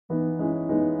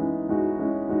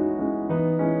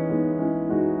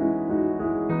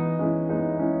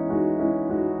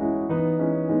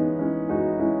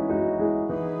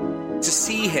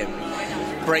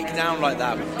break down like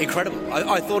that. Incredible.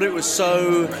 I thought it was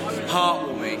so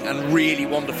heartwarming and really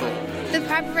wonderful. The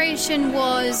preparation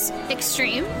was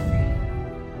extreme.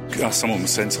 Someone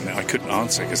was saying something I couldn't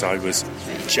answer because I was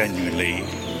genuinely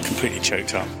completely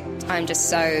choked up. I'm just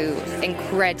so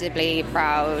incredibly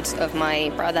proud of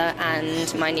my brother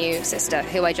and my new sister,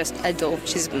 who I just adore.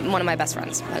 She's one of my best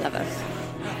friends. I love her.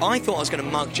 I thought I was going to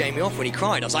mug Jamie off when he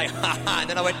cried. I was like, ha ha, and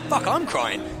then I went, fuck, I'm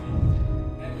crying.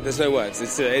 There's no words.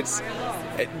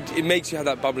 It makes you have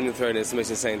that bubbling in the throat, and it's the most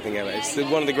insane thing ever. It's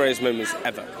one of the greatest moments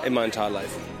ever in my entire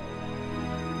life.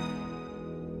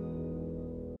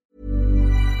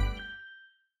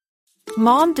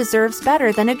 Mom deserves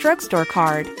better than a drugstore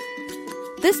card.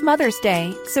 This Mother's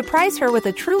Day, surprise her with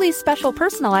a truly special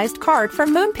personalized card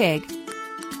from Moonpig.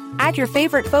 Add your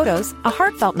favorite photos, a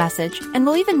heartfelt message, and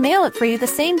we'll even mail it for you the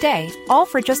same day, all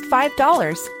for just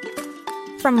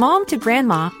 $5. From mom to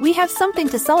grandma, we have something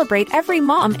to celebrate every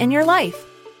mom in your life.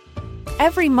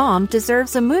 Every mom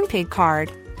deserves a Moonpig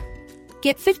card.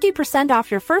 Get 50% off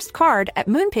your first card at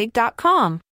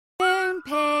Moonpig.com.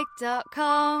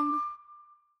 Moonpig.com.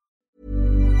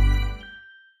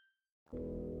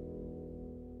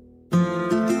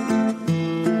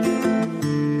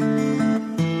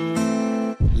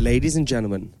 Ladies and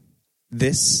gentlemen,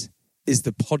 this is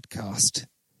the podcast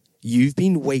you've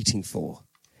been waiting for.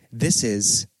 This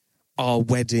is our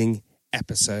wedding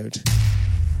episode.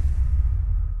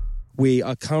 We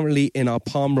are currently in our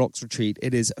Palm Rocks retreat.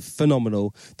 It is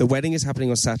phenomenal. The wedding is happening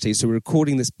on Saturday, so we're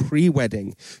recording this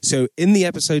pre-wedding. So in the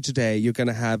episode today, you're going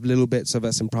to have little bits of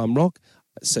us in Palm Rock.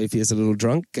 Sophie is a little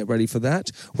drunk. Get ready for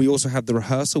that. We also have the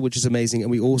rehearsal, which is amazing,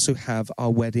 and we also have our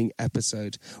wedding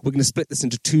episode. We're going to split this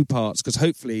into 2 parts because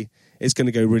hopefully it's going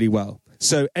to go really well.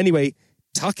 So anyway,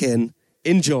 tuck in,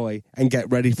 enjoy, and get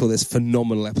ready for this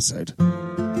phenomenal episode.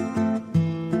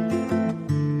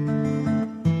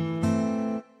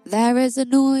 There is a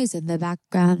noise in the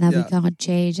background that we can't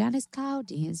change, and it's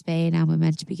cloudy in Spain, and we're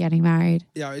meant to be getting married.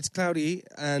 Yeah, it's cloudy,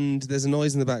 and there's a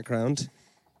noise in the background.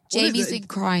 Jamie's been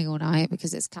crying all night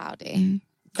because it's cloudy.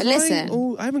 But listen.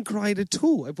 Oh, I haven't cried at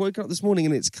all. I woke up this morning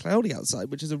and it's cloudy outside,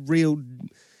 which is a real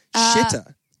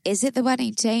shitter. Is it the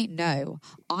wedding day? No.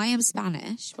 I am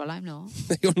Spanish. Well, I'm not.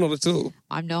 You're not at all.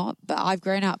 I'm not, but I've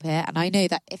grown up here, and I know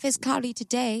that if it's cloudy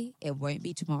today, it won't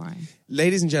be tomorrow.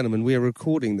 Ladies and gentlemen, we are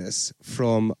recording this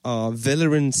from our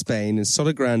villa in Spain, in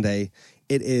Soto Grande.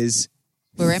 It is...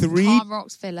 We're in Palm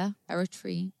Rocks Villa, a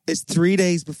retreat. It's 3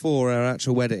 days before our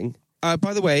actual wedding.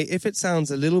 By the way, if it sounds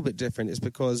a little bit different, it's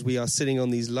because we are sitting on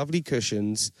these lovely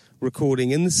cushions, recording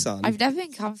in the sun. I've never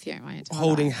been comfier in my entire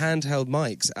holding life. handheld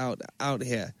mics out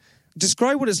here.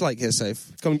 Describe what it's like here,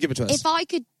 Soph. Come and give it to us. If I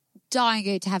could die and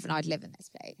go to heaven, I'd live in this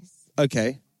place.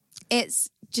 Okay.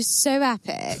 It's just so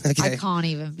epic. Okay. I can't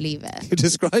even believe it. You're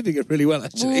describing it really well,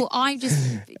 actually. Well, I'm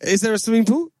just... Is there a swimming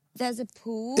pool? There's a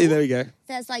pool. Yeah, there we go.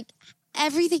 There's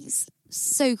everything's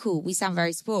so cool. We sound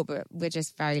very spoiled, but we're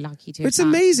just very lucky to. It's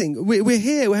amazing. We're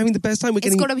here. We're having the best time.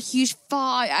 It's got a huge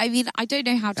fire. I mean, I don't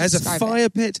know how to describe it. There's a fire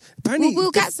pit. Apparently,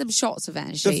 we'll get some shots of it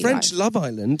and show the you French guys. Love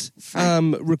Island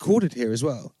recorded here as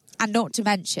well. And not to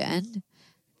mention,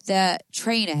 the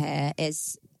trainer here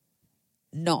is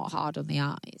not hard on the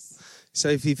eyes.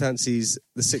 Sophie fancies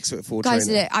the 6'4" Guys,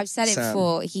 trainer. look, I've said it Sam.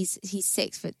 before. He's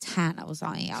 6'10". I was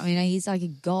like, I mean, he's like a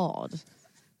god.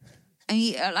 And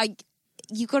he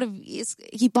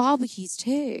barbecues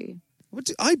too. What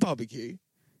do I barbecue?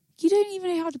 You don't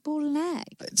even know how to boil an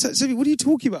egg. Sophie, what are you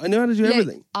talking about? I know how to do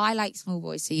everything. I like small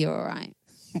boys, so you're all right.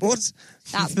 What?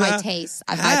 That's my taste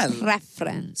and my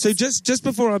preference. So just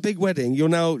before our big wedding, you're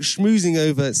now schmoozing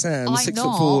over Sam, I'm 6'4"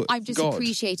 not. I'm just God.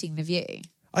 appreciating the view.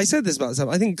 I said this about Sam.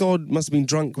 I think God must have been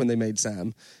drunk when they made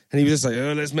Sam. And he was just like,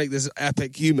 oh, let's make this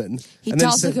epic human. He and then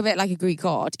does look a bit like a Greek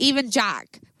god. Even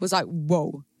Jack was like,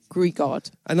 whoa, Greek god.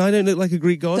 And I don't look like a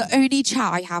Greek god? The only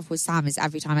chat I have with Sam is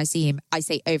every time I see him, I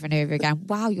say over and over again,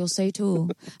 wow, you're so tall.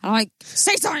 And I'm like,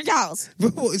 say something else.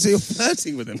 So you're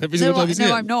flirting with him every single time you see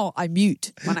him? No, I'm not. I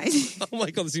mute when I... Oh my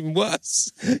God, it's even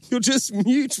worse. You're just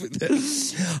mute with him.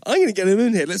 I'm going to get him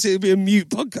in here. Let's say it'll be a mute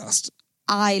podcast.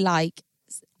 I like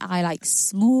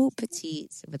small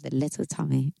petites with a little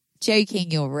tummy. Joking,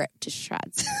 you're ripped to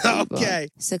shreds. Okay.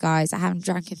 So guys, I haven't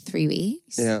drank in 3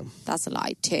 weeks. Yeah. That's a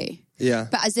lie too. Yeah.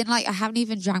 But as in I haven't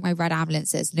even drank my red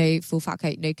ambulances, no full fat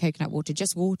Coke, no coconut water,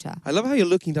 just water. I love how you're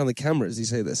looking down the camera as you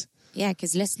say this. Yeah,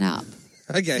 because listen up.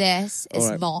 Okay. This is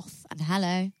All right. Moth and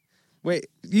hello. Wait,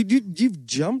 you've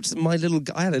jumped my little...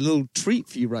 I had a little treat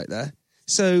for you right there.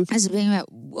 So... As being like,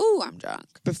 whoa, I'm drunk.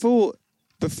 Before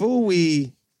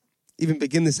we even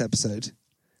begin this episode,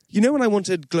 You know when I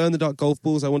wanted glow-in-the-dark golf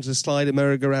balls, I wanted a slide, a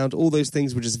merry-go-round, all those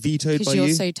things were just vetoed by Because you.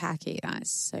 you're so tacky. That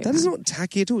Is not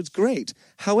tacky at all. It's great.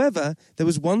 However, there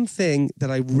was one thing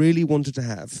that I really wanted to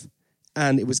have,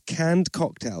 and it was canned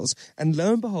cocktails. And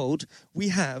lo and behold, we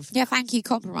have Yeah, thank you,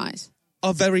 compromise.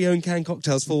 our very own canned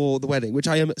cocktails for the wedding, which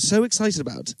I am so excited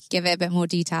about. Give it a bit more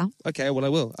detail. Okay, well, I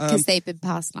will. Because they've been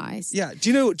personalised. Yeah, do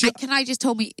you know... And can I just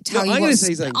tell you I'm what... going to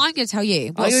say something. I'm going to tell you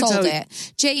I'm what gonna sold tell you-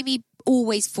 it. Jamie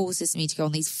always forces me to go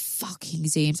on these fucking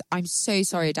Zooms. I'm so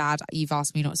sorry, Dad, you've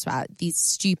asked me not to swear. These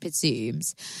stupid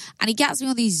Zooms. And he gets me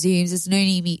on these Zooms. There's no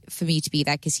need for me to be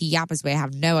there because he yabbers away. I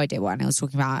have no idea what I was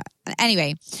talking about.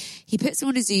 Anyway, he puts me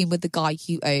on a Zoom with the guy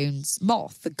who owns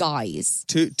Moth, the guys.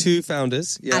 Two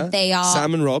founders, yeah. And they are...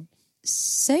 Sam and Rob.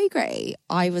 So great.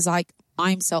 I was like,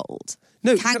 I'm sold.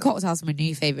 No, Canned cocktails are my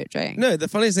new favourite drink. No, the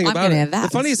funniest thing I'm about gonna it.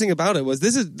 invest. The funniest thing about it was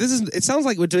this is. It sounds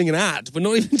like we're doing an ad. We're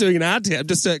not even doing an ad here. I'm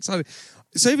just so excited.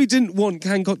 Sophie didn't want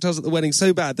canned cocktails at the wedding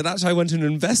so bad that actually I went and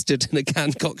invested in a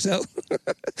canned cocktail.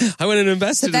 I went and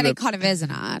invested So then in it kind of is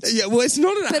an ad. Yeah, well, it's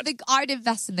not an ad. But I'd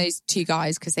invest in those two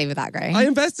guys because they were that great. I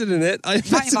invested in it. I might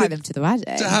invested invite in them to the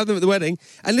wedding. to have them at the wedding.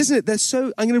 And listen, they're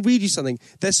so... I'm going to read you something.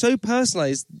 They're so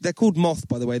personalised. They're called Moth,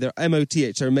 by the way. They're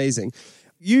M-O-T-H. They're amazing.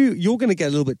 You're going to get a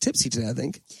little bit tipsy today, I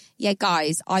think. Yeah,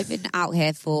 guys, I've been out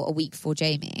here for a week before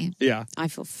Jamie. Yeah. I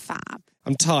feel fab.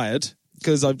 I'm tired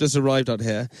because I've just arrived out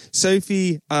here.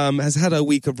 Sophie has had a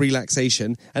week of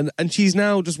relaxation and she's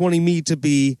now just wanting me to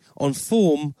be on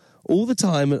form all the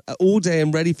time, all day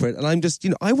and ready for it. And I'm just,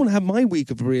 I want to have my week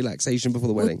of relaxation before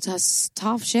the wedding. Well, that's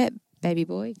tough shit, baby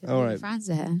boy. All right. Friends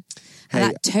are here. Hey.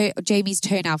 And that Jamie's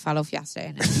toenail fell off yesterday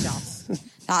and it's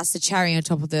just, that's the cherry on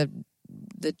top of the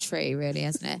tree, really,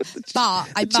 isn't it? But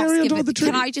I must cherry on give top of the it, tree.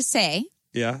 can I just say,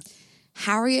 Yeah.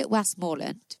 Harriet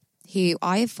Westmoreland, who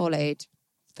I have followed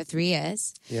for 3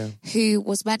 years, Yeah. who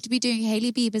was meant to be doing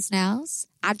Hailey Bieber's nails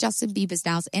and Justin Bieber's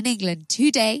nails in England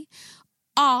today,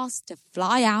 asked to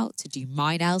fly out to do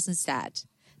my nails instead.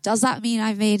 Does that mean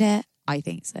I've made it? I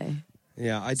think so.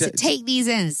 Yeah. So take these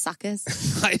in, suckers.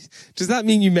 Does that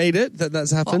mean you made it?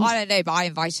 That's happened? Well, I don't know, but I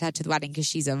invited her to the wedding because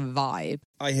she's a vibe.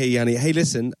 I hear you, Annie. Hey,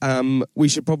 listen, we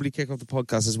should probably kick off the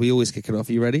podcast as we always kick it off.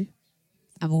 Are you ready?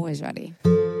 I'm always ready.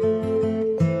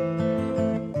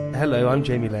 Hello, I'm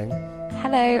Jamie Lang.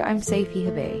 Hello, I'm Sophie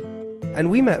Habib.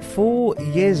 And we met 4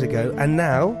 years ago, and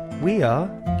now we are...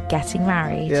 Getting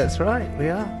married. Yeah, that's right, we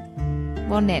are.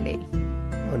 Well, nearly.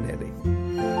 Oh, nearly.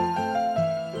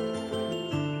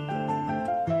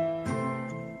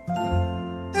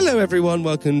 Hello, everyone.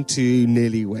 Welcome to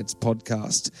Nearly Weds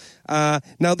podcast.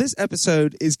 Now, this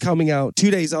episode is coming out 2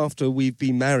 days after we've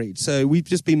been married. So we've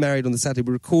just been married on the Saturday.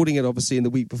 We're recording it, obviously, in the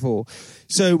week before.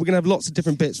 So we're going to have lots of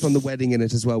different bits from the wedding in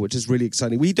it as well, which is really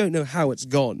exciting. We don't know how it's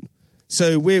gone.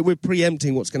 So we're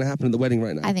preempting what's going to happen at the wedding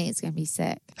right now. I think it's going to be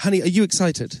sick. Honey, are you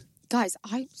excited? Guys,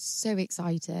 I'm so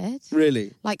excited.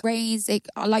 Really? Like,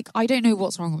 I don't know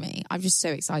what's wrong with me. I'm just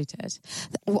so excited.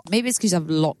 Maybe it's because I've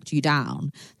locked you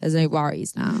down. There's no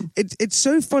worries now. It's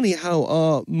so funny how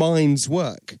our minds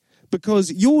work.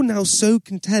 Because you're now so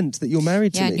content that you're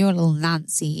married to Yeah, me. and you're a little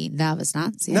nervous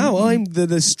Nancy. Now I'm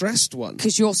the stressed one.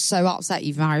 Because you're so upset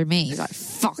you've married me. He's like,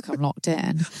 fuck, I'm locked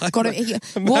in. I'm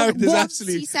married, there's Once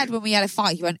absolutely- he said when we had a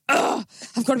fight, he went, ugh,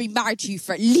 I've got to be married to you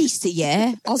for at least a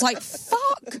year. I was like,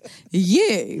 fuck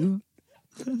you.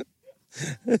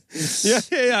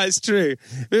 Yeah, it's true.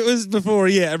 If it was before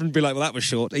a year, everyone would be like, well, that was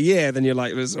short. A year, then you're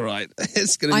like, it was all right.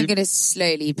 I'm going to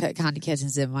slowly put Candy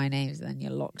Kittens in my names, and then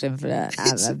you're locked in for that,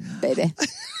 baby.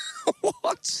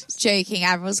 What? Joking.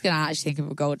 Everyone's going to actually think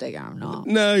of a gold digger. I'm not.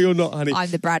 No, you're not, honey. I'm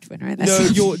the breadwinner in this.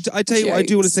 No, I tell you what, I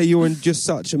do want to Jokes. say you're in just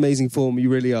such amazing form. You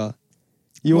really are.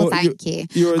 Well, thank you.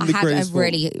 You're in I the had a greatest form.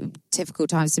 really difficult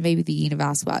time, so maybe the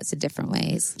universe works in different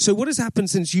ways. So what has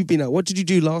happened since you've been out? What did you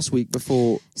do last week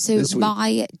before So this week?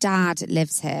 my dad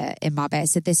lives here in Marbella,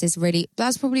 so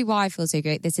that's probably why I feel so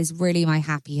great. This is really my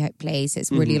happy place.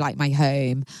 It's really like my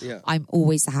home. Yeah. I'm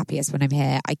always the happiest when I'm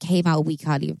here. I came out a week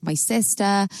early with my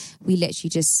sister. We literally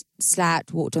just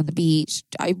slept, walked on the beach.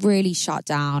 I really shut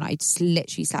down. I just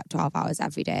literally slept 12 hours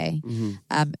every day.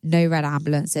 No red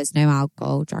ambulances, no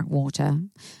alcohol, drank water.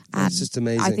 That's just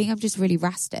amazing. I think I'm just really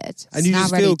rested. And you Now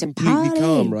just ready feel to completely party.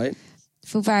 calm, right?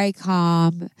 Feel very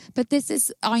calm. But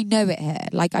I know it here.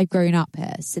 Like, I've grown up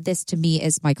here. So this to me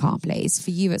is my calm place. For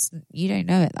you, you don't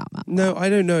know it that much. No, I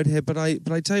don't know it here, but I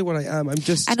tell you what I am. I'm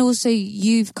just... And also,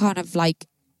 you've kind of like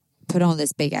put on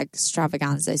this big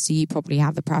extravaganza, so you probably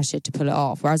have the pressure to pull it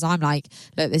off. Whereas I'm like,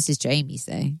 look, this is Jamie's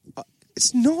thing.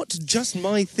 It's not just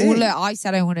my thing. Well, look, I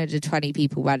said I wanted a 20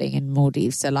 people wedding in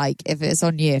Maldives. So, like, if it's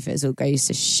on you, if it all goes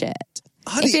to shit.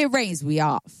 Honey, if it rains, we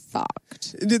are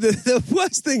fucked. the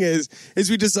worst thing is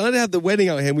we decided to have the wedding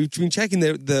out here and we've been checking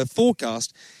the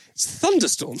forecast. It's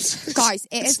thunderstorms. Guys,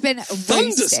 it has been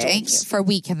roasting for a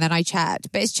week and then I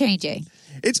checked, but it's changing.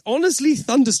 It's honestly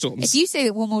thunderstorms. If you say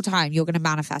it one more time, you're going to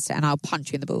manifest it and I'll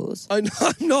punch you in the balls. I'm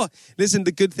not. Listen,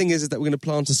 the good thing is that we're going to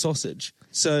plant a sausage.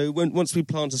 So once we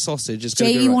plant a sausage, it's going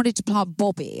to be Jamie right. wanted to plant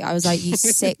Bobby. I was like, you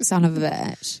sick son of a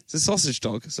bitch. It's a sausage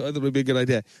dog, so I thought it would be a good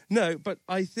idea. No, but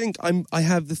I think I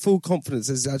have the full confidence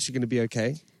that it's actually going to be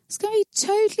okay. It's going to be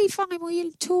totally fine. What are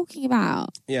you talking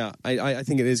about? Yeah, I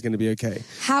think it is going to be okay.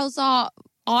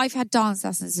 I've had dance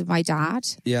lessons with my dad.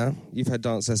 Yeah, you've had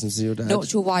dance lessons with your dad. Not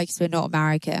sure why, because we're not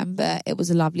American, but it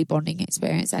was a lovely bonding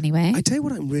experience anyway. I tell you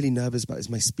what I'm really nervous about is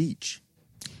my speech.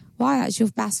 Why? That's your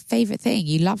best favourite thing.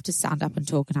 You love to stand up and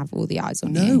talk and have all the eyes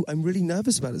on you. No, I'm really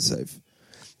nervous about it, Soph.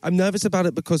 I'm nervous about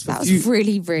it because that was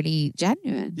really, really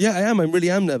genuine. Yeah, I am. I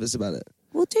really am nervous about it.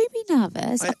 Well, don't be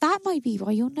nervous. That might be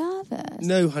why you're nervous.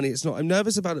 No, honey, it's not. I'm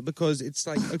nervous about it because it's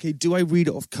like, okay, do I read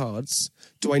it off cards?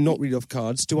 Do I not read it off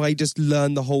cards? Do I just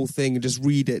learn the whole thing and just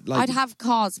read it? Like, I'd have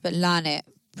cards, but learn it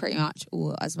pretty much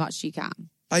as much as you can.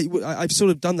 I've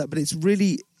sort of done that, but it's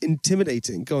really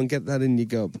intimidating. Go and get that in your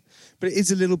gob. But it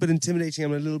is a little bit intimidating.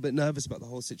 I'm a little bit nervous about the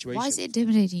whole situation. Why is it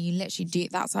intimidating? You literally do.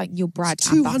 That's like your bread it's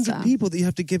and 200 butter. people that you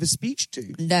have to give a speech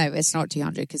to. No, it's not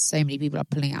 200 because so many people are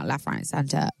pulling out left, right, and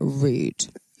centre. Rude.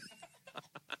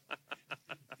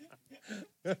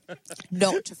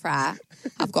 Not to fret.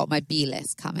 I've got my B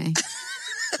list coming.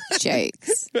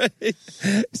 Jokes.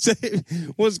 So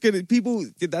what's gonna people?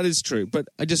 That is true, but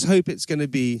I just hope it's going to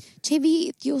be.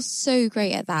 Timmy, you're so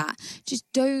great at that. Just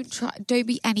don't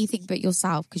be anything but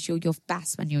yourself because you're your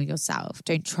best when you're yourself.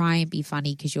 Don't try and be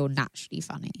funny because you're naturally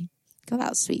funny. God, that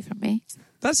was sweet from me.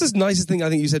 That's the nicest thing I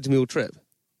think you said to me all trip.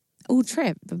 All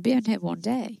trip, but being here one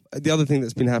day. The other thing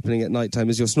that's been happening at night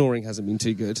time is your snoring hasn't been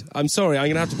too good. I'm sorry, I'm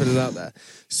going to have to put it out there.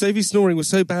 Sophie's snoring was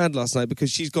so bad last night because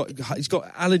she's got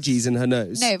allergies in her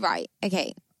nose. No, right,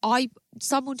 okay.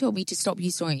 Someone told me to stop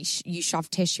you snoring. You shove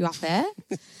tissue up here,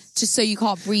 just so you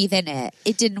can't breathe in it.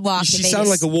 It didn't work. She sounded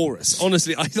like a walrus.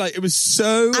 Honestly, it was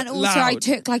so and also, loud. I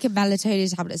took like a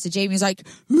melatonin tablet. So Jamie was like,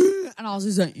 and I was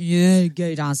just like, yeah,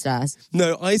 go downstairs.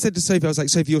 No, I said to Sophie, I was like,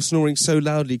 Sophie, you're snoring so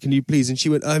loudly. Can you please? And she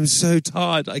went, I'm so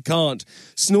tired. I can't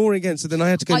snore again. So then I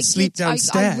had to go and sleep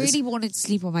downstairs. I really wanted to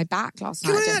sleep on my back last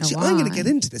night. I'm going to get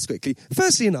into this quickly.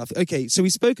 Firstly enough, okay, so we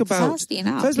spoke about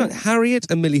Harriet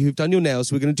and Millie, who've done your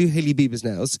nails. We're going to do Hailey Bieber's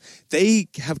nails. They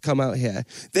have come out here.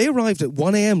 They arrived at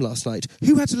 1 a.m. last night.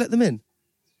 Who had to let them in?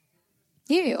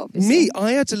 You, obviously. Me.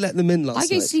 I had to let them in last night.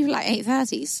 I go to sleep like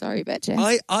 8:30. Sorry,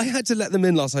 bitches. I had to let them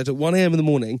in last night at 1 a.m. in the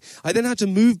morning. I then had to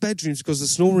move bedrooms because the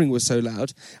snoring was so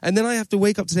loud. And then I have to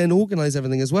wake up today and organise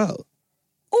everything as well.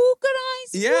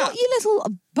 Organise? Yeah. What, you little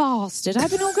bastard?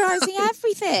 I've been organising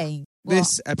everything.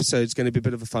 This episode is going to be a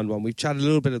bit of a fun one. We've chatted a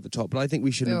little bit at the top, but I think we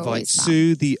should invite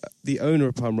Sue, the owner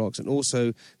of Palm Rocks, and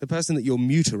also the person that you're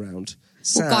mute around,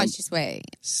 Sam. Well, guys, just wait.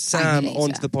 Sam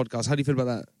onto the podcast. How do you feel about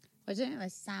that? I don't know where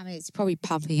Sam is. Probably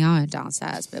pumping iron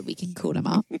downstairs, but we can call him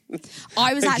up.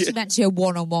 I was actually meant to do a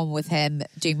one-on-one with him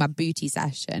doing my booty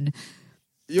session.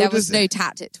 There was no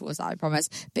tactic towards that, I promise.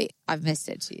 But I've missed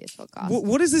it to this podcast.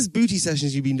 What is this booty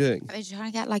sessions you've been doing? I've been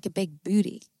trying to get like a big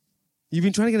booty. You've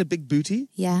been trying to get a big booty?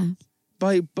 Yeah.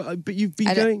 But you've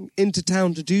been going into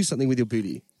town to do something with your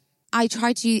booty. I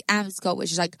tried to do Scott,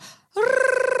 which is like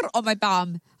on my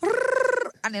bum,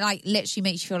 and it like literally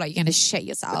makes you feel like you're going to shit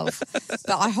yourself.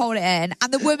 But I hold it in,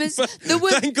 and the woman.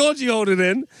 Thank God you hold it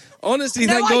in. Honestly,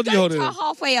 thank God you hold it in.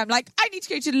 Halfway, I'm like, I need to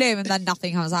go to the loo, and then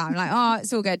nothing comes out. I'm like, oh,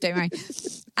 it's all good, don't worry.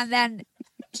 And then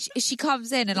she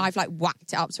comes in, and I've like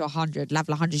whacked it up to 100,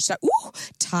 level 100. She's like, ooh,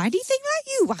 tiny thing like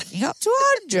you whacking up to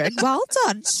 100. Well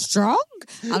done, strong.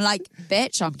 I'm like,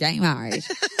 bitch, I'm getting married.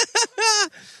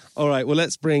 All right, well,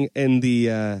 let's bring in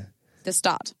the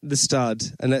stud,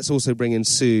 and let's also bring in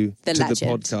Sue to the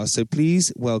podcast. So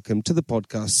please welcome to the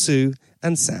podcast Sue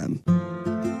and Sam.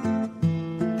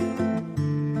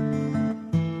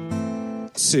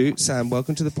 Sue, Sam,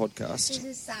 welcome to the podcast. This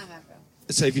is Sam Everett.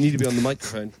 So if you need to be on the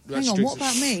microphone. Hang on, what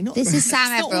about me? This is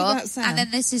Sam Everett, and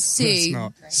then this is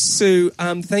Sue. Sue,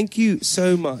 thank you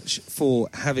so much for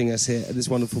having us here at this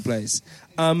wonderful place.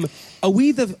 Are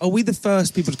we the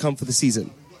first people to come for the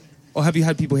season? Or have you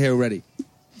had people here already?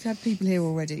 We've had people here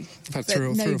already. I've had but three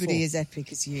or nobody four. as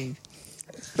epic as you.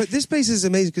 But this place is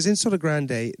amazing because in Soto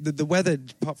Grande, the weather,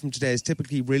 apart from today, is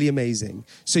typically really amazing.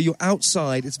 So you're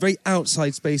outside. It's a very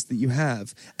outside space that you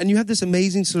have. And you have this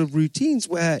amazing sort of routines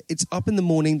where it's up in the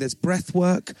morning, there's breath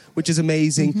work, which is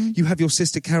amazing. Mm-hmm. You have your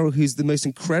sister Carol, who's the most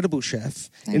incredible chef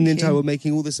in the entire world,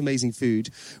 making all this amazing food.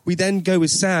 We then go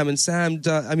with Sam, and Sam,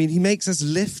 he makes us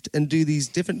lift and do these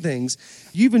different things.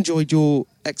 You've enjoyed your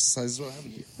exercise as well,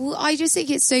 haven't you? Well, I just think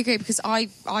it's so great because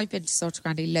I've been to Soto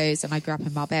Grande loads and I grew up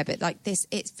in Marbella, but like this,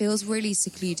 it feels really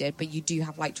secluded, but you do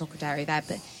have like Trocadero there,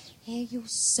 but here you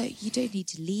don't need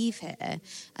to leave here.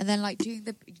 And then like doing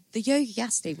the yoga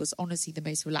yesterday was honestly the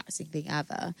most relaxing thing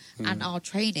ever, and our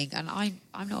training, and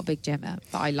I'm not a big gymmer,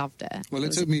 but I loved it. Well,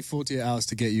 it took me 48 hours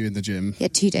to get you in the gym. Yeah,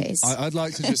 2 days. I'd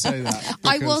like to just say that.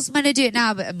 I was meant to do it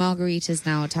now, but a margarita's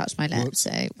now touched my lips,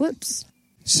 so whoops.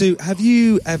 So, have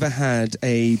you ever had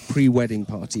a pre-wedding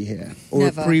party here? Or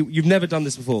Never. You've never done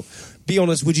this before. Be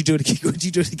honest, would you do it? Would you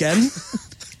do it again?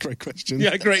 Great question.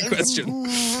 Yeah, great question. No,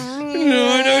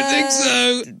 I don't think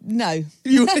so. No.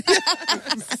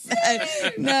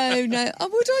 No. Oh,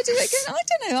 would I do it again? I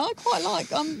don't know.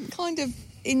 I'm kind of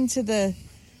into the,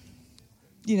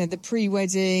 the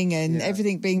pre-wedding and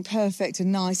everything being perfect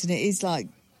and nice, and it is like,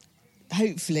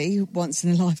 hopefully, once in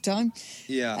a lifetime.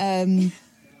 Yeah.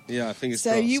 Yeah, I think it's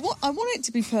so. I want it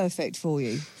to be perfect for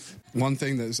you. One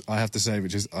thing that I have to say,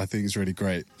 which is I think is really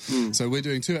great. So we're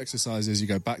doing 2 exercises. You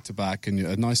go back to back, and you're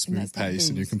at a nice smooth pace,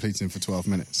 and you're completing for 12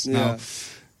 minutes. Yeah. Now,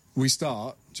 we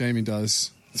start. Jamie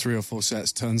does 3 or 4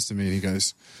 sets. Turns to me and he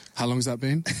goes, "How long has that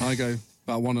been?" I go,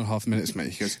 "About 1.5 minutes,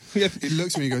 mate." He goes, he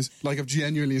looks at me and goes, "Like I've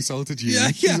genuinely insulted you." Yeah.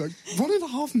 He's like,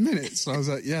 1.5 minutes. I was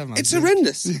like, "Yeah, man." It's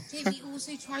horrendous. Jamie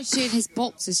also tried to do it in his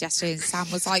boxers yesterday, and Sam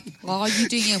was like, "Why are you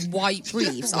doing it in white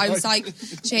briefs?" I was like,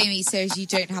 "Jamie, seriously, you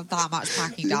don't have that much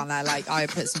packing down there. Like, I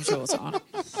put some shorts on."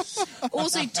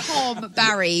 Also, Tom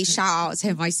Barry, shout out to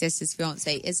him, my sister's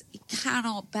fiance, he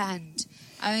cannot bend.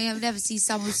 I mean, I've never seen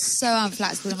someone so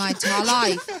unflexible in my entire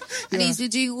life. And he's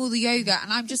been doing all the yoga,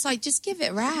 and I'm just like, just give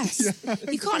it a rest. Yeah.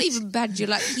 You can't even bend your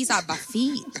legs. He's at my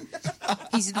feet.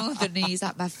 He's northern, and he's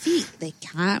at my feet. They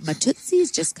can't. My tootsies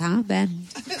just can't bend.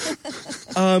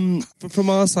 From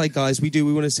our side, guys, we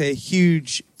want to say a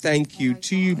huge thank you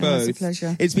to you both. It's a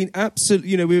pleasure. It's been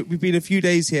absolute. We've been a few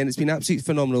days here, and it's been absolutely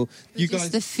phenomenal. You just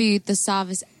guys, the food, the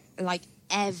service, like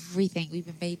everything. We've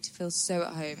been made to feel so at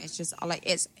home. It's just like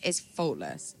it's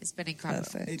faultless. It's been incredible.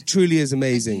 Perfect. It truly is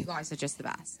amazing. And you guys are just the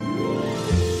best.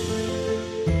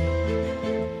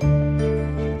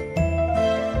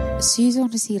 Sue's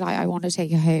honestly like, I want to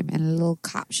take her home in a little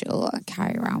capsule and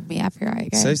carry around me everywhere I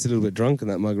go. So's a little bit drunk on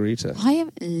that margarita. I am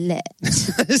lit.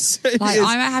 So like,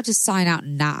 I might have to sign out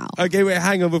now. Okay, wait,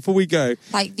 hang on before we go.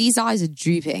 Like, these eyes are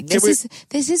drooping.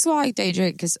 This is why I don't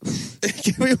drink, because...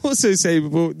 Can we also say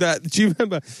before that, do you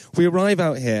remember, we arrive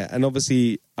out here, and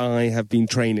obviously I have been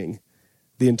training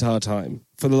the entire time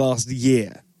for the last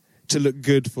year to look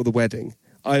good for the wedding.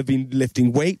 I've been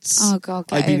lifting weights. Oh, God,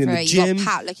 I've been in the gym. You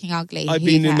got Pat looking ugly. I've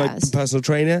been in my personal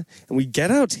trainer. And we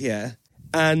get out here,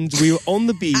 and we were on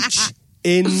the beach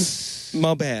in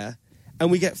Marbella, and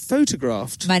we get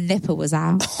photographed. My nipple was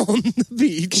out. On the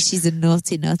beach. She's a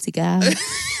naughty, naughty girl.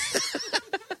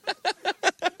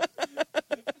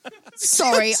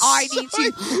 Sorry, I need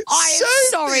to. I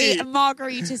am sorry,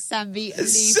 Margarita Sembi,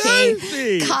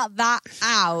 Lucy. Cut that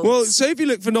out. Well, Sophie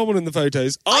looked phenomenal in the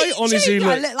photos. I honestly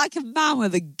looked... I look like a man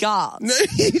with a gut. No,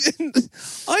 you didn't.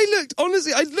 I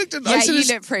looked at... Yeah, you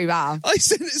look pretty bad. I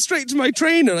sent it straight to my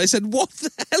trainer, and I said, "What the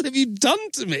hell have you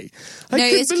done to me?" I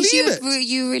couldn't believe it.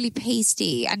 You were really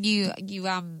pasty, and you I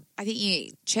think you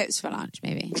ate chips for lunch,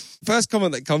 maybe. First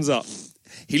comment that comes up: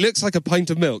 he looks like a pint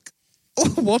of milk.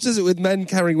 What is it with men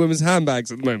carrying women's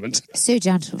handbags at the moment? So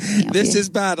gentle. This is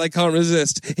bad. I can't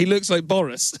resist. He looks like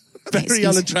Boris. Very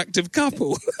unattractive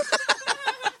couple.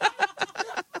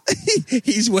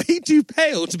 He's way too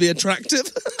pale to be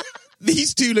attractive.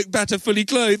 These two look better fully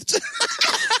clothed.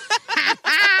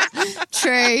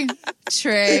 True.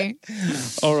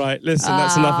 All right, listen,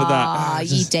 that's enough of that. Ah,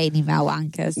 you Daily Mail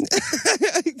wankers.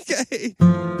 Okay.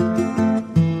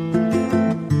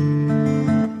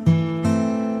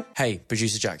 Hey,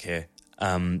 producer Jack here.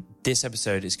 This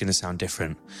episode is going to sound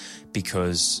different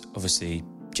because obviously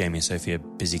Jamie and Sophie are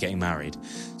busy getting married.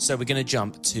 So we're going to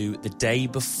jump to the day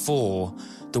before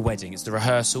the wedding. It's the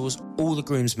rehearsals. All the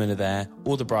groomsmen are there,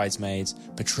 all the bridesmaids,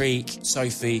 Patrick,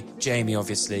 Sophie, Jamie,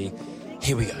 obviously.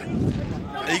 Here we go.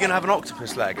 Are you going to have an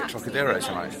octopus leg at Trocadero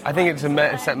tonight? I think it's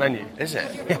a set menu. Is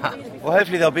it? Yeah. Well,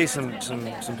 hopefully there'll be some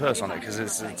purse on it because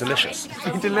it's delicious.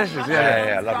 Delicious,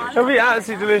 yeah, lovely. It'll be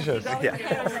absolutely delicious.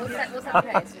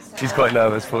 Yeah. She's quite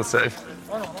nervous for Soph.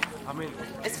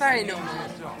 It's very normal.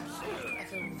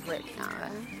 Rick now,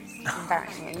 though.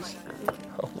 Congratulations.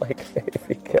 Oh my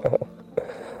baby girl.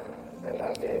 I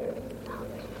love you.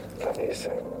 Love you so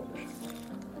much.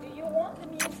 Do you want the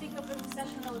music of the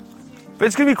processional? But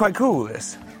it's going to be quite cool,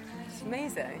 this. It's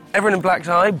amazing. Everyone in black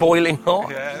tie, boiling hot.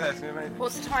 Yeah, that's amazing.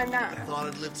 What's the time now? I thought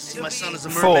I'd live to see my son as a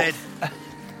 4. mermaid.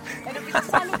 The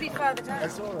sun will be further down.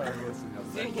 That's all right.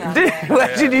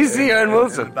 Where did you see Owen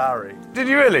Wilson? In Barry. Did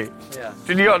you really? Yeah.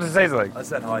 Did you got to say something? I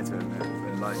said hi to him.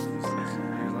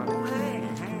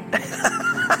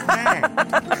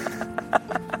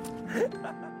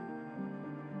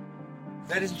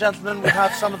 Ladies and gentlemen, we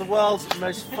have some of the world's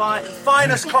most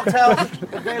finest cocktails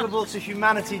available to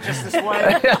humanity just this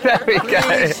way. There we go.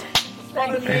 Please,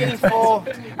 follow me for.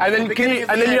 And then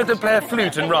you have to play a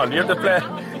flute and run. You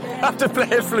have to play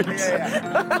a flute.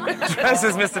 Dress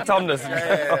as Mr. Tumnus.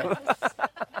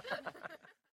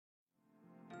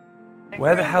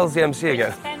 Where the hell's the MC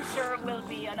again? Spencer will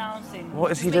be announcing.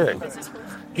 What is he doing?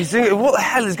 He's doing. What the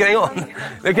hell is going on?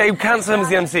 Okay, cancel him as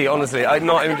the MC. Honestly, I'm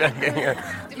not even joking.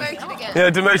 Demoted again. Yeah,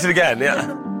 demoted again.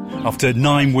 Yeah. After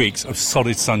 9 weeks of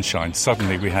solid sunshine,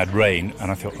 suddenly we had rain,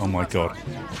 and I thought, oh my God,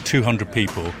 200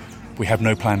 people, we have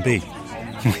no plan B.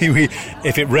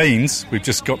 If it rains, we've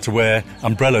just got to wear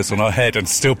umbrellas on our head and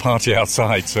still party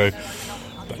outside.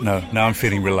 But no, now I'm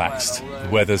feeling relaxed. The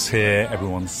weather's here,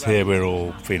 everyone's here, we're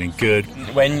all feeling good.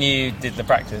 When you did the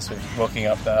practice with walking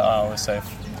up the aisle, so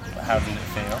how did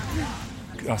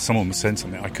it feel? Someone was saying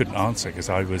something, I couldn't answer because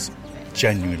I was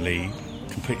genuinely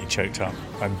completely choked up.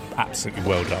 I'm absolutely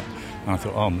welled up. And I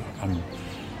thought,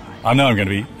 I know I'm going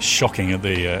to be shocking at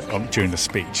during the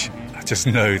speech. I just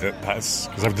know that's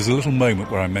because there's a little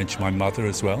moment where I mentioned my mother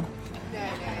as well,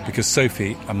 because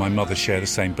Sophie and my mother share the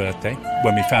same birthday.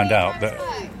 When we found out that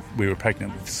we were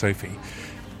pregnant with Sophie,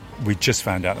 we just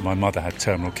found out that my mother had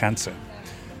terminal cancer.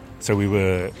 So we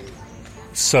were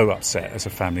so upset as a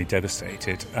family,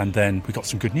 devastated, and then we got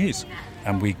some good news,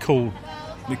 and we called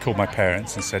my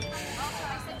parents and said,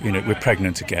 we're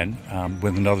pregnant again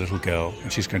with another little girl,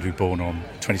 and she's going to be born on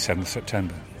 27th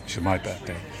September, which is my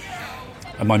birthday.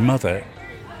 And my mother,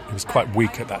 who was quite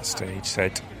weak at that stage,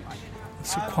 said,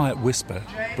 it's a quiet whisper,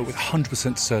 but with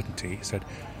 100% certainty, said,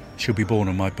 she'll be born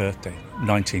on my birthday,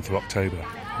 19th of October.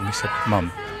 And we said,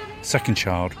 Mum, second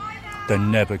child, they're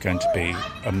never going to be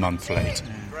a month late.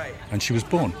 And she was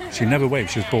born. She never waved.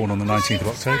 She was born on the 19th of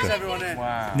October.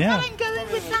 Wow. Yeah. Go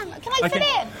in with Sam. Can I fit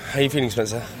in? How are you feeling,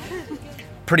 Spencer?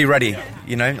 Pretty ready,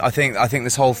 I think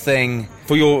this whole thing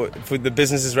For the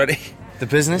business is ready. The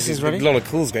business is ready. A lot of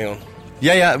calls going on.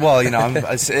 Yeah. Well,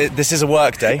 this is a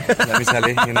work day. Let me tell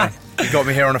you. You got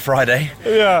me here on a Friday.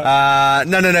 Yeah.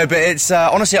 No. But it's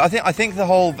honestly, I think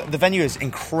the venue is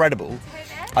incredible,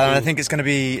 and I think it's going to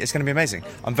be amazing.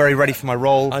 I'm very ready for my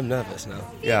role. I'm nervous now.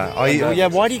 Yeah. Yeah.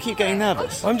 Why do you keep getting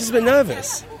nervous? I'm just a bit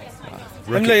nervous.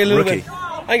 Rookie.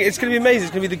 It's going to be amazing.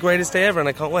 It's going to be the greatest day ever, and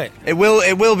I can't wait. It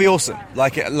will be awesome.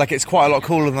 Like it's quite a lot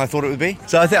cooler than I thought it would be.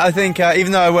 So I think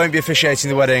even though I won't be officiating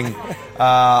the wedding,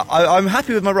 I'm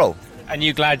happy with my role. And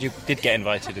you glad you did get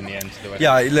invited in the end to the wedding?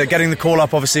 Yeah, look, getting the call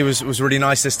up obviously was really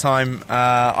nice this time.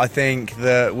 I think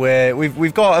that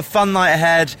we've got a fun night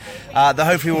ahead that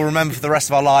hopefully we'll remember for the rest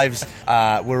of our lives.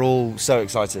 We're all so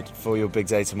excited for your big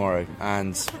day tomorrow,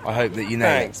 and I hope that you know.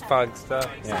 Thanks, Pugster.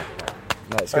 Yeah.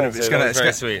 No, it's going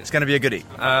to be a goodie.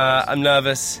 I'm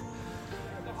nervous,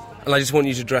 and I just want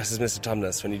you to dress as Mr.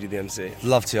 Tumnus when you do the MC.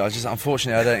 Love to.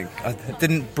 Unfortunately, I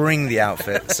didn't bring the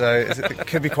outfit, so it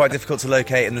could be quite difficult to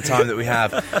locate in the time that we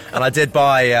have. And I did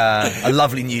buy a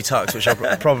lovely new tux, which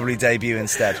I'll probably debut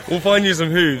instead. We'll find you some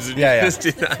hooves. And yeah. Just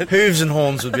do that. Hooves and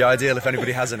horns would be ideal if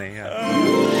anybody has any. Yeah.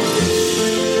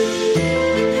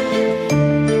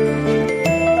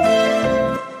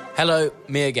 Hello,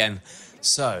 me again.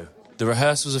 So, the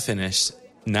rehearsals are finished.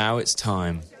 Now it's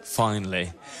time,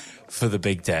 finally, for the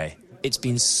big day. It's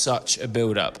been such a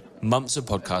build-up, months of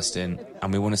podcasting,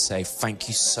 and we want to say thank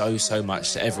you so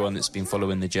much to everyone that's been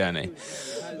following the journey.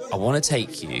 I want to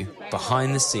take you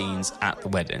behind the scenes at the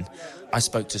wedding. I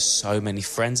spoke to so many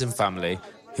friends and family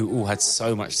who all had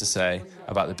so much to say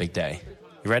about the big day.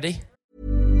 You ready?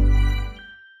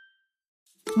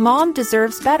 Mom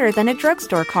deserves better than a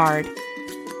drugstore card.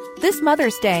 This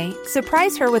Mother's Day,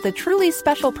 surprise her with a truly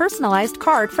special personalized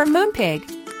card from Moonpig.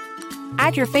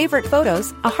 Add your favorite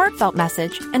photos, a heartfelt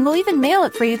message, and we'll even mail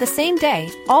it for you the same day,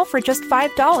 all for just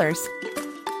 $5.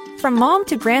 From mom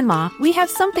to grandma, we have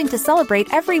something to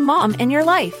celebrate every mom in your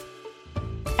life.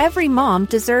 Every mom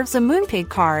deserves a Moonpig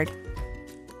card.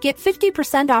 Get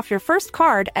 50% off your first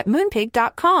card at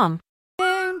moonpig.com.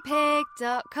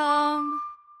 Moonpig.com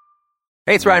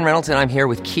Hey, it's Ryan Reynolds, and I'm here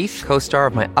with Keith, co-star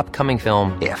of my upcoming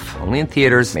film, If, only in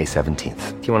theaters May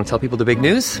 17th. Do you want to tell people the big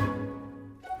news?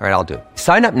 All right, I'll do it.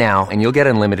 Sign up now and you'll get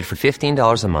unlimited for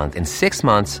 $15 a month and 6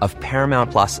 months of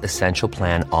Paramount Plus Essential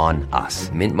Plan on us.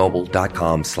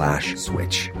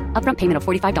 MintMobile.com/switch. Upfront payment of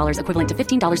 $45 equivalent to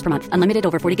 $15 per month. Unlimited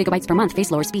over 40 gigabytes per month.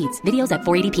 Face lower speeds. Videos at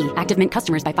 480p. Active Mint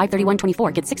customers by 531.24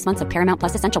 get 6 months of Paramount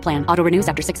Plus Essential Plan. Auto renews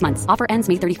after 6 months. Offer ends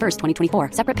May 31st, 2024.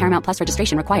 Separate Paramount Plus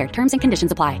registration required. Terms and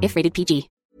conditions apply if rated PG.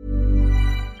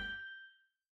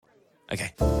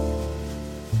 Okay.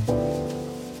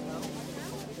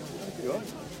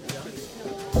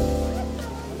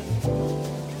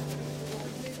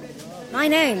 My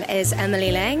name is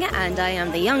Emily Lang, and I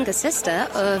am the younger sister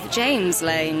of James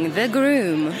Lang, the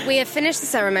groom. We have finished the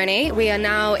ceremony. We are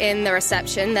now in the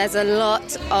reception. There's a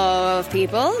lot of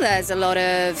people. There's a lot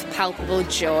of palpable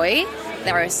joy.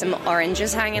 There are some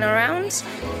oranges hanging around.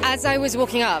 As I was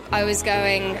walking up, I was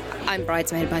going, I'm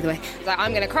bridesmaid, by the way. Like,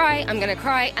 I'm going to cry, I'm going to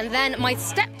cry. And then my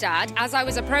stepdad, as I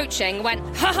was approaching, went,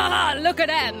 ha ha ha, look at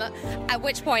him. At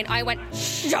which point I went,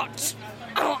 shut.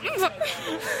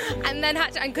 And then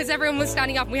because everyone was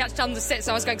standing up and we had to tell them to sit,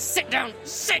 so I was going, sit down.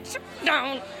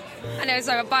 And it was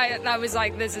like, I was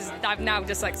like, I've now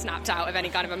just like snapped out of any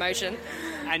kind of emotion.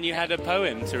 And you had a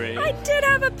poem to read. I did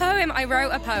have a poem. I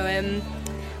wrote a poem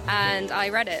and I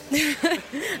read it.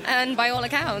 And by all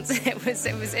accounts, it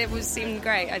seemed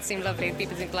great. It seemed lovely.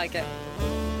 People seemed to like it.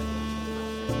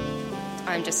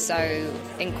 I'm just so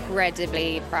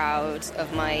incredibly proud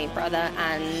of my brother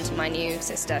and my new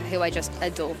sister, who I just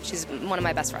adore. She's one of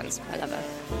my best friends. I love her.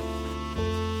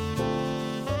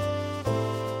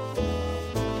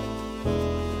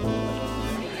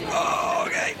 Oh,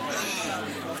 okay.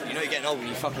 You know you're getting old when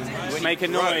you fucking... Make a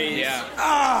noise. Yeah.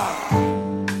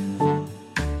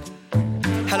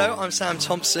 Hello, I'm Sam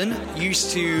Thompson. Used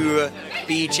to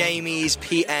be Jamie's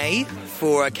PA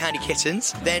for Candy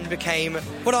Kittens, then became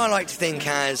what I like to think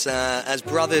as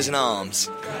brothers in arms.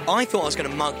 I thought I was going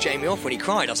to mug Jamie off when he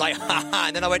cried. I was like, ha ha,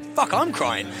 and then I went, fuck, I'm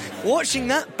crying. Watching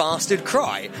that bastard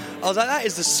cry, I was like, that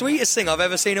is the sweetest thing I've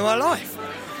ever seen in my life.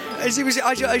 I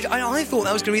thought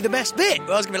that was going to be the best bit. I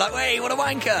was going to be like, wait, what a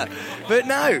wanker. But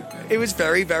no, it was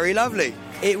very, very lovely.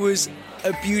 It was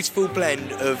a beautiful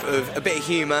blend of a bit of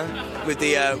humour with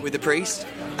the priest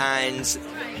and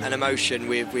an emotion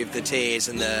with the tears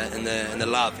and the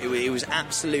love. It was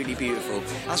absolutely beautiful.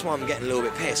 That's why I'm getting a little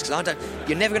bit pissed, because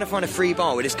you're never going to find a free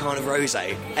bar with this kind of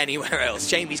rosé anywhere else.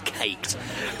 Jamie's caked.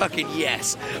 Fucking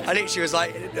yes. I literally was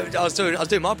like, I was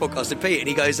doing my podcast with Pete, and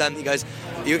he goes, are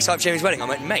you excited for Jamie's wedding? I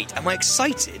went, mate, am I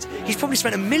excited? He's probably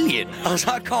spent $1 million. I was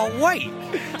like, I can't wait.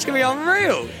 It's going to be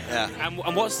unreal. Yeah.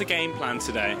 And what's the game plan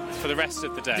today for the rest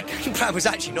of the day? The game plan was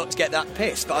actually not to get that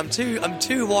pissed, but I'm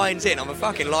two wines in. I'm a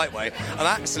fucking lightweight. I'm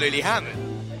absolutely hammered.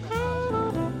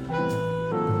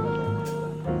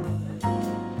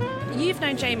 You've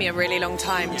known Jamie a really long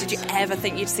time. Did you ever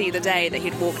think you'd see the day that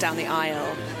he'd walk down the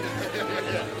aisle?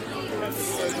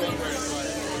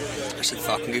 That's a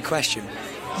fucking good question.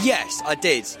 Yes, I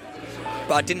did.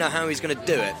 But I didn't know how he was going to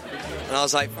do it. And I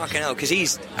was like, fucking hell, because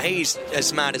he's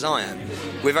as mad as I am.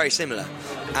 We're very similar.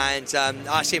 And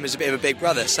I see him as a bit of a big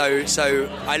brother. So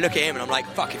I look at him and I'm like,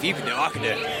 fuck, if you can do it, I can do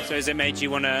it. So has it made you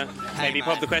want to maybe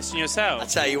pop the question yourself? I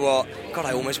tell you what, God,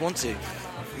 I almost want to.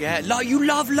 Yeah, like, you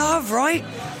love love, right?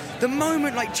 The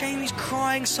moment, like, Jamie's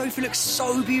crying, Sophie looks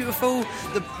so beautiful,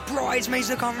 the bridesmaids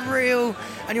look unreal,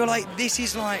 and you're like, this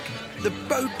is like, the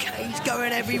bouquet's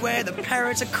going everywhere, the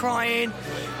parents are crying.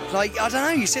 Like, I don't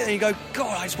know, you sit there and you go,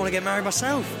 God, I just want to get married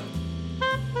myself.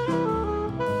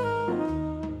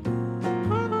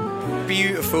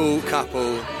 Beautiful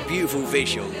couple, beautiful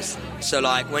visuals. So,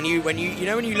 like, when you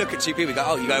look at two people,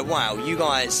 you go, wow, you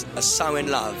guys are so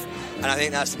in love. And I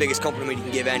think that's the biggest compliment you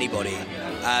can give anybody.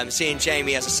 Seeing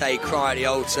Jamie, as I say, cry at the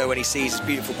altar when he sees his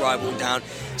beautiful bride walk down,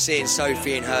 seeing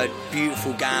Sophie in her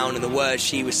beautiful gown and the words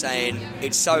she was saying,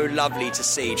 it's so lovely to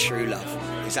see true love.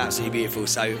 It's absolutely beautiful,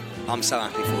 so I'm so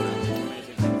happy for them.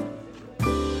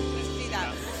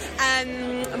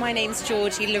 My name's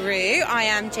Georgie LaRue. I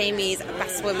am Jamie's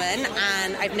best woman,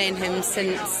 and I've known him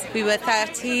since we were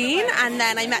 13, and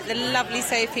then I met the lovely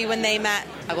Sophie when they met,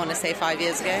 I want to say 5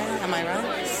 years ago. Am I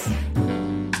right?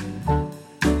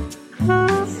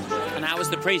 And how was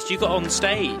the priest? You got on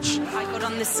stage. I got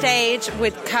on the stage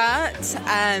with Kurt,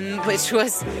 which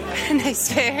was an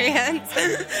experience.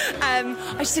 I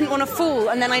just didn't want to fall,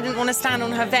 and then I didn't want to stand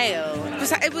on her veil.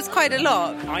 It was quite a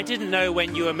lot. I didn't know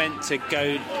when you were meant to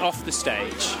go off the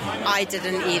stage. I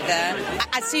didn't either.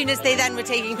 As soon as they then were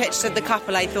taking pictures of the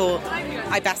couple, I thought,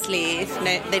 I best leave.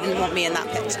 No, they didn't want me in that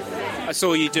picture. I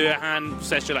saw you do a hand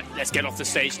gesture like, let's get off the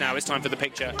stage now, it's time for the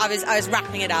picture. I was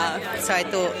wrapping it up, so I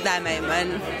thought their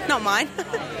moment, not mine.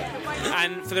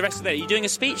 And for the rest of the day, are you doing a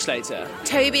speech later?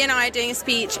 Toby and I are doing a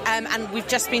speech, and we've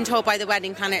just been told by the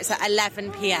wedding planner it's at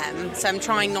 11 p.m, so I'm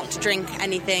trying not to drink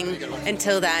anything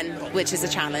until then, which is a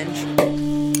challenge.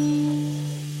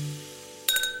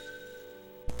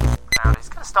 Now, it's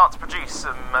going to start to produce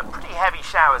some pretty heavy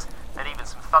showers and even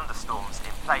some thunderstorms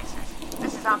in places.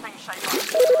 This is how things shape up.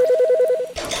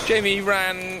 Jamie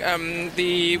rang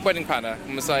the wedding planner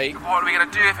and was like, what are we going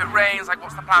to do if it rains? Like,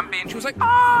 what's the plan B? And she was like,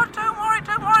 oh, don't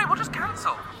worry, we'll just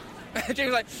cancel.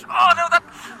 Jamie was like, oh, no,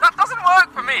 that doesn't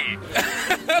work for me.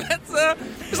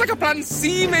 It's like a plan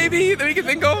C, maybe, that we can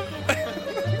think of.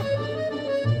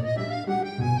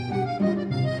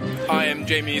 I am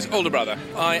Jamie's older brother.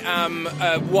 I am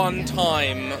a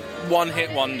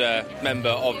one-hit wonder member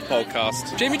of the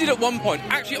podcast. Jamie did at one point,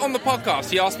 actually on the podcast,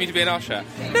 he asked me to be an usher.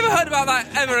 Never heard about that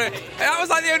ever. That was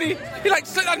like the only, he like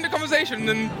stood down in the conversation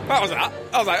and that was that.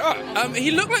 I was like, oh.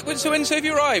 He looked like, so when Sophie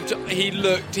arrived,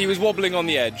 he was wobbling on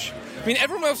the edge. I mean,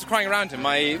 everyone else was crying around him.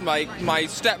 My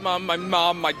stepmom, my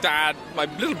mum, my dad, my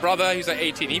little brother, who's like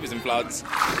 18, he was in floods.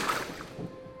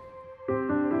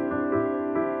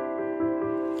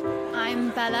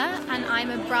 I'm Bella, and I'm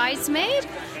a bridesmaid,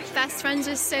 best friends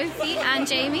with Sophie and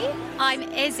Jamie. I'm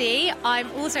Izzy. I'm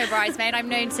also a bridesmaid. I've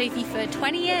known Sophie for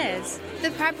 20 years.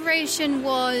 The preparation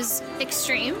was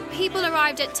extreme. People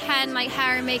arrived at 10, like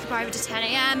hair and makeup arrived at 10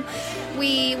 a.m.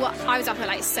 I was up at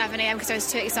like 7 a.m. because I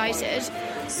was too excited.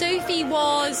 Sophie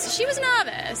was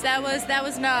nervous. There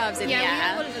was nerves in the air.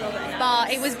 Yeah, we were a little bit nervous.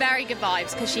 But it was very good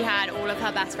vibes because she had all of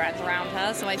her best friends around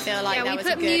her, so I feel like there was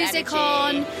a good energy. We put music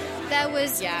on. There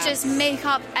was just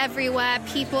makeup everywhere,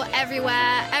 people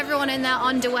everywhere, everyone in their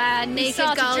underwear,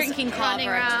 naked girls drinking running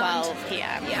around. 12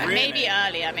 p.m. Yeah. Really? Maybe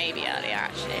earlier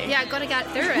actually. Yeah, gotta get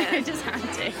through it. Just had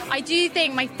to. I do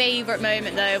think my favourite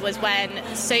moment though was when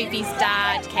Sophie's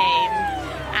dad came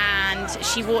and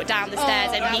she walked down the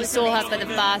stairs and he saw her for the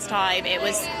first time. It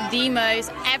was the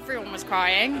most, everyone was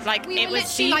crying. Like we it were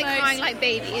was literally crying like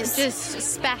babies. Just a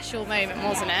special moment,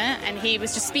 wasn't it? And he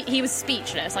was just he was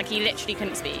speechless. Like he literally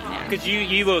couldn't speak. Because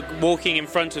you were walking in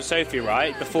front of Sophie,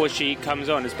 right, before she comes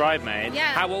on as bridesmaid.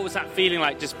 Yeah. What was that feeling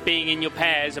like, just being in your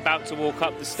pairs, about to walk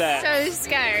up the stairs? So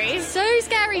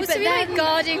scary. But we like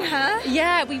guarding her.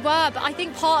 Yeah, we were. But I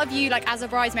think part of you, like as a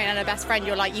bridesmaid and a best friend,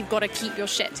 you're like, you've got to keep your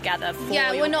shit together.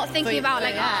 We're not thinking about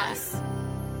like us.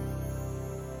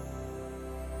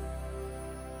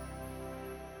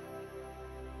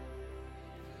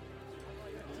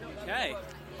 Okay.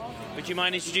 Would you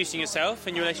mind introducing yourself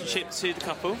and your relationship to the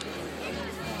couple?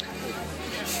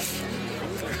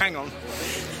 Hang on.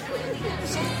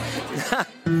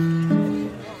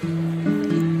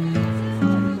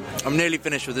 I'm nearly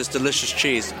finished with this delicious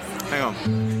cheese. Hang on.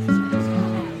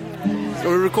 Are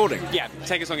we recording? Yeah,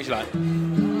 take as long as you like.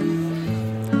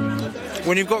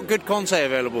 When you've got good conte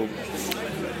available,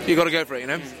 you've got to go for it, you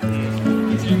know?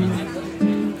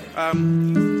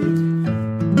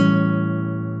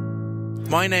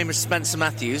 My name is Spencer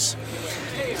Matthews,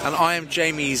 and I am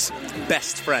Jamie's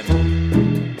best friend.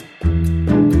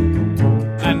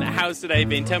 And how's today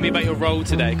been? Tell me about your role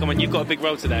today. Come on, you've got a big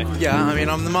role today. Yeah, I mean,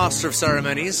 I'm the master of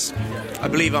ceremonies. I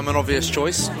believe I'm an obvious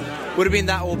choice. Would have been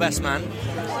that or best man,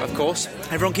 of course.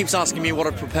 Everyone keeps asking me what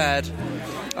I've prepared.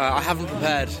 I haven't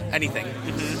prepared anything.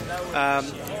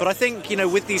 But I think, you know,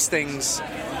 with these things,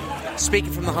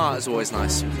 speaking from the heart is always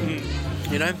nice.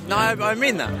 You know? No, I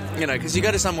mean that. You know, because you go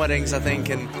to some weddings, I think,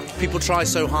 and people try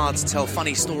so hard to tell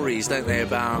funny stories, don't they,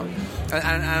 about...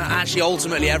 And actually,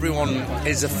 ultimately, everyone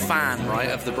is a fan, right,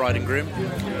 of the bride and groom.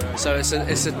 So it's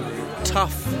a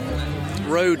tough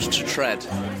road to tread,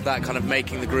 that kind of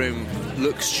making the groom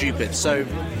look stupid. So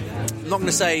I'm not going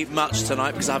to say much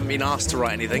tonight because I haven't been asked to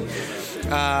write anything.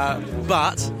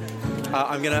 But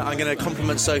I'm gonna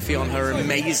compliment Sophie on her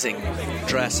amazing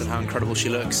dress and how incredible she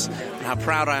looks and how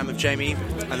proud I am of Jamie,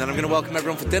 and then I'm going to welcome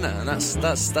everyone for dinner, and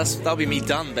that'll be me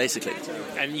done basically.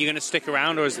 And you're going to stick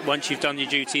around, or once you've done your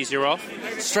duties, you're off?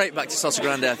 Straight back to Sosa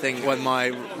Grande, I think, when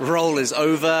my role is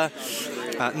over.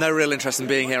 No real interest in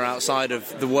being here outside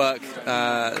of the work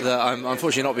that I'm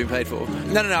unfortunately not being paid for.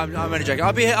 No, I'm only joking.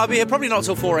 I'll be here probably not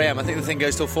till 4 a.m. I think the thing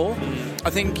goes till 4. I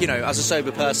think, you know, as a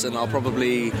sober person, I'll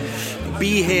probably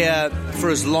be here for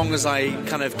as long as I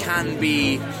kind of can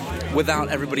be without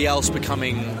everybody else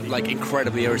becoming, like,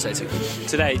 incredibly irritating.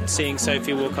 Today, seeing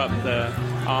Sophie walk up the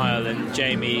aisle and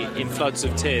Jamie in floods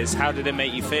of tears, how did it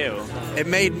make you feel? It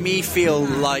made me feel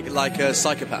like a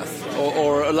psychopath,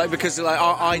 or like, because like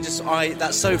I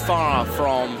that's so far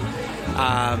from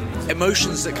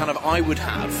emotions that kind of I would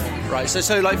have, right?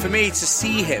 So like for me to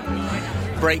see him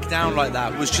break down like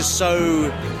that was just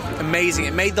so amazing.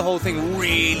 It made the whole thing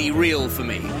really real for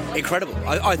me. Incredible.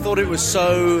 I thought it was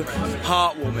so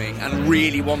heartwarming and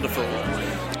really wonderful.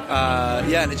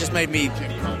 And it just made me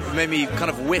kind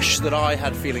of wish that I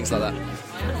had feelings like that.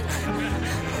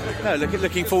 No,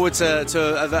 looking forward to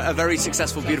a very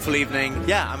successful, beautiful evening.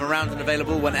 Yeah, I'm around and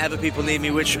available whenever people need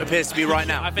me, which appears to be right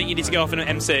now. I think you need to go off and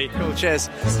MC. Cool, cheers.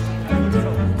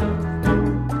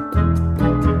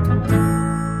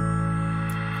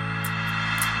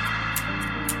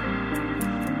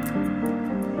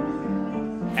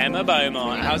 Emma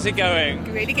Beaumont, how's it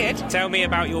going? Really good. Tell me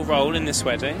about your role in this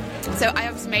wedding. So I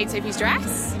obviously made Sophie's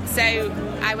dress. So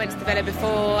I went to the villa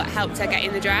before, helped her get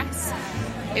in the dress.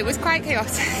 It was quite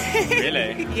chaotic.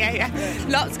 Really? Yeah.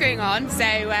 Lots going on.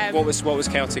 So what was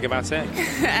chaotic about it?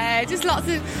 Just lots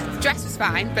of. The dress was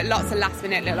fine, but lots of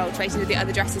last-minute little alterations with the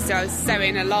other dresses. So I was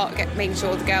sewing a lot, making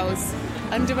sure the girls'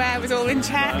 underwear was all in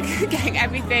check, getting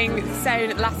everything sewn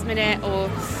at the last minute or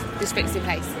just fixed in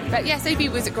place. But yeah, Sophie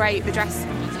was great. The dress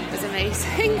was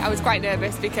amazing. I was quite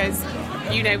nervous because,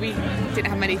 we didn't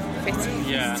have many fittings.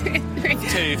 Yeah.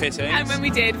 2 fittings. And when we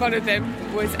did, one of them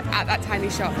was at that tiny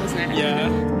shop, wasn't it? Yeah.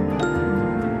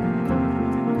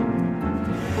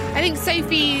 I think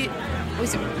Sophie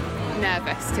was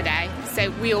nervous today,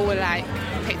 so we all were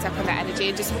picked up on that energy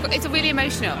and it's really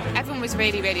emotional. Everyone was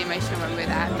really, really emotional when we were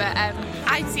there. But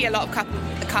I see a lot of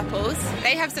couples.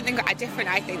 They have something different,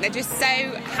 I think. They're just so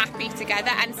happy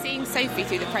together, and seeing Sophie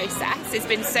through the process has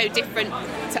been so different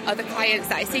to other clients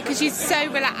that I see, because she's so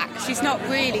relaxed. She's not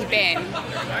really been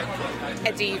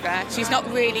a diva. She's not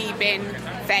really been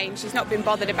vain. She's not been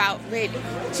bothered about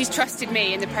she's trusted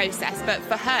me in the process, but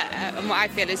for her, and what I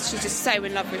feel is she's just so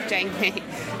in love with Jamie.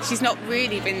 She's not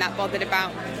really been that bothered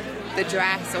about the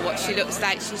dress or what she looks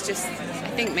like. She's just, I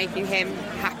think, making him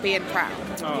happy and proud.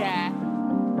 Oh. Yeah.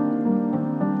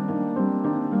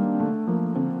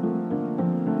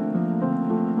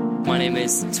 My name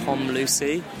is Tom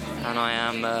Lucy, and I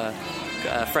am a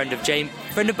friend of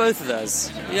both of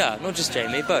us. Yeah, not just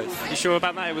Jamie, both. You sure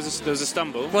about that? There was a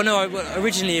stumble? Well, no,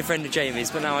 originally a friend of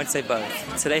Jamie's, but now I'd say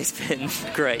both. Today's been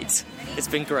great. It's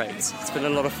been great. It's been a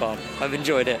lot of fun. I've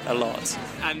enjoyed it a lot.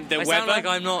 And the weather?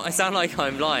 I sound like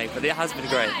I'm lying, but it has been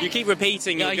great. You keep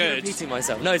repeating you're good. I keep repeating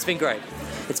myself. No, it's been great.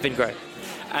 It's been great.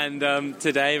 And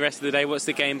today, rest of the day, what's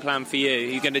the game plan for you?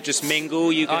 Are you going to just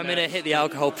mingle? I'm going to hit the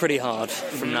alcohol pretty hard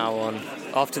from now on.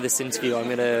 After this interview, I'm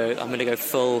gonna go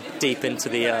full deep into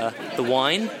the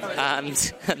wine,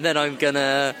 and then I'm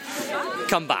gonna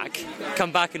come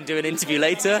back and do an interview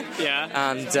later.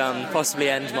 Yeah. And possibly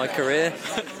end my career.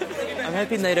 I'm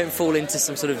hoping they don't fall into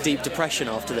some sort of deep depression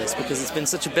after this, because it's been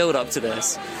such a build-up to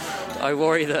this. I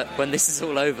worry that when this is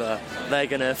all over, they're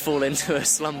gonna fall into a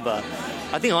slumber.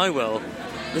 I think I will.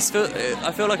 I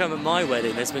feel like I'm at my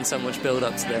wedding. There's been so much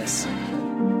build-up to this.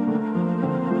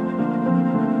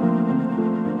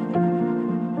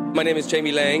 My name is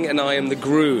Jamie Lang, and I am the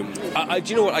groom. Do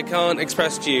you know what? I can't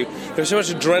express to you. There's so much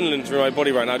adrenaline through my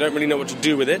body right now. I don't really know what to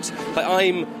do with it.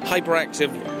 I'm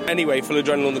hyperactive anyway, full of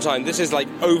adrenaline all the time. This is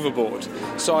overboard.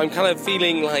 So I'm kind of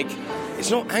feeling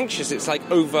it's not anxious. It's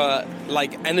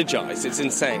energized. It's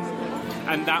insane.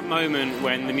 And that moment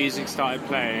when the music started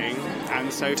playing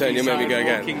and Sophie started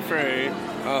walking through.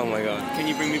 Oh my God! Can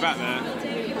you bring me back there?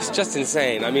 It's just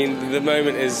insane. I mean, the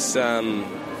moment is.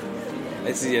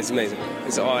 It's amazing.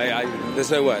 There's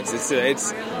no words.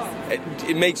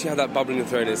 It makes you have that bubble in your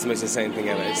throat. It's the most insane thing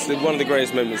ever. It's one of the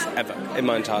greatest moments ever in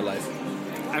my entire life.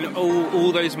 And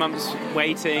all those months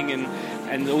waiting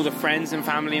and all the friends and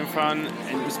family in front,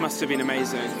 and it must have been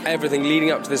amazing. Everything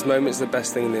leading up to this moment is the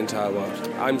best thing in the entire world.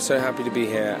 I'm so happy to be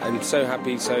here. I'm so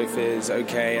happy Sophie's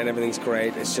okay and everything's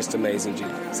great. It's just amazing, G.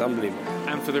 It's unbelievable.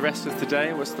 And for the rest of the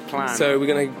day, what's the plan? So we're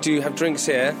going to have drinks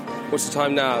here. What's the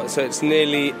time now? So it's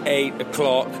nearly 8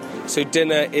 o'clock. So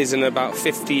dinner is in about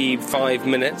 55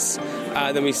 minutes.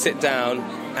 Then we sit down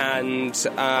and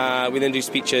we then do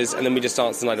speeches, and then we just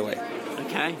dance the night away.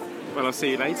 Okay. Well, I'll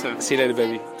see you later. See you later,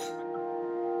 baby.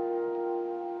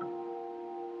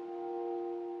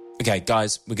 Okay,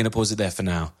 guys, we're going to pause it there for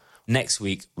now. Next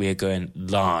week, we are going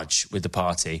large with the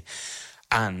party.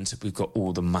 And we've got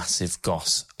all the massive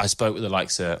goss. I spoke with the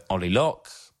likes of Ollie Locke,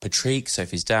 Patrick,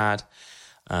 Sophie's dad,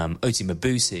 Oti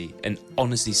Mabuse, and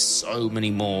honestly so many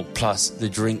more. Plus, the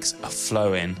drinks are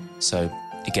flowing, so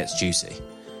it gets juicy.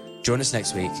 Join us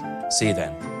next week. See you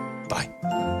then. Bye.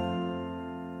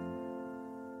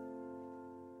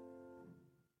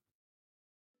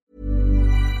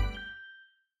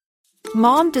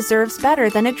 Mom deserves better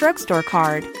than a drugstore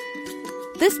card.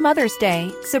 This Mother's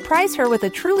Day, surprise her with a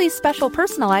truly special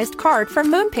personalized card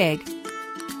from Moonpig.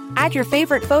 Add your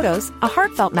favorite photos, a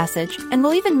heartfelt message, and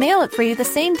we'll even mail it for you the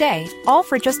same day, all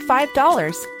for just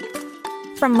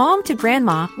 $5. From mom to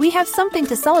grandma, we have something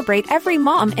to celebrate every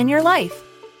mom in your life.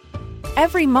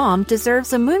 Every mom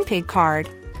deserves a Moonpig card.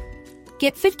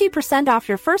 Get 50% off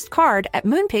your first card at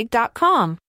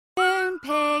moonpig.com.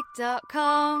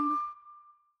 Moonpig.com